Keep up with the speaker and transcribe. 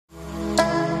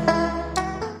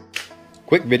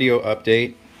Quick video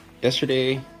update.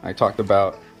 Yesterday I talked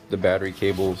about the battery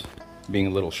cables being a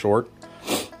little short.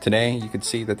 Today you can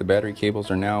see that the battery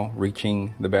cables are now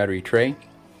reaching the battery tray.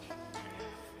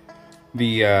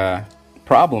 The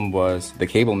problem was the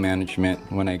cable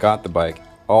management. When I got the bike,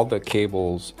 all the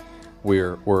cables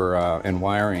and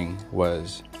wiring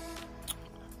was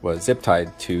zip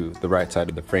tied to the right side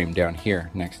of the frame down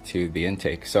here next to the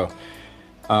intake. So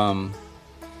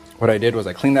what I did was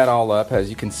I cleaned that all up. As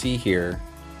you can see here,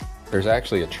 there's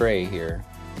actually a tray here.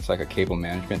 It's like a cable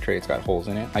management tray. It's got holes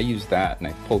in it. I used that and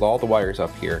I pulled all the wires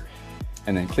up here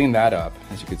and then cleaned that up.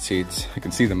 As you can see, I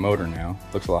can see the motor now.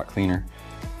 Looks a lot cleaner.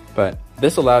 But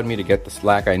this allowed me to get the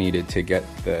slack I needed to get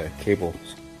the cables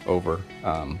over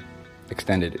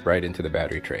extended right into the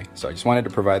battery tray. So I just wanted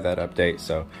to provide that update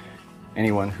so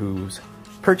anyone who's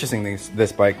purchasing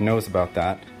this bike knows about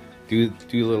that. Do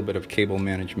a little bit of cable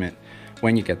management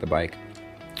when you get the bike.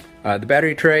 The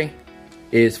battery tray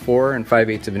is 4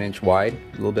 5/8 of an inch wide,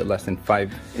 a little bit less than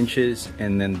 5 inches,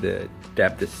 and then the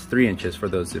depth is 3 inches for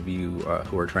those of you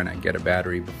who are trying to get a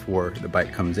battery before the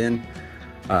bike comes in.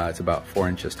 It's about 4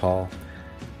 inches tall.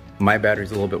 My battery's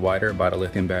a little bit wider. I bought a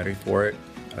lithium battery for it.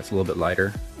 It's a little bit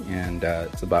lighter, and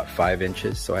it's about 5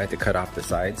 inches, so I had to cut off the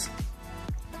sides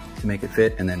to make it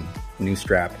fit, and then a new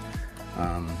strap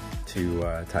to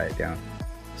tie it down.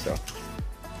 So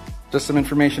just some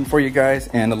information for you guys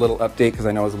and a little update because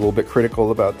I know I was a little bit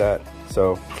critical about that.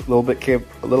 So a little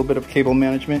bit of cable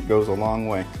management goes a long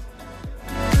way.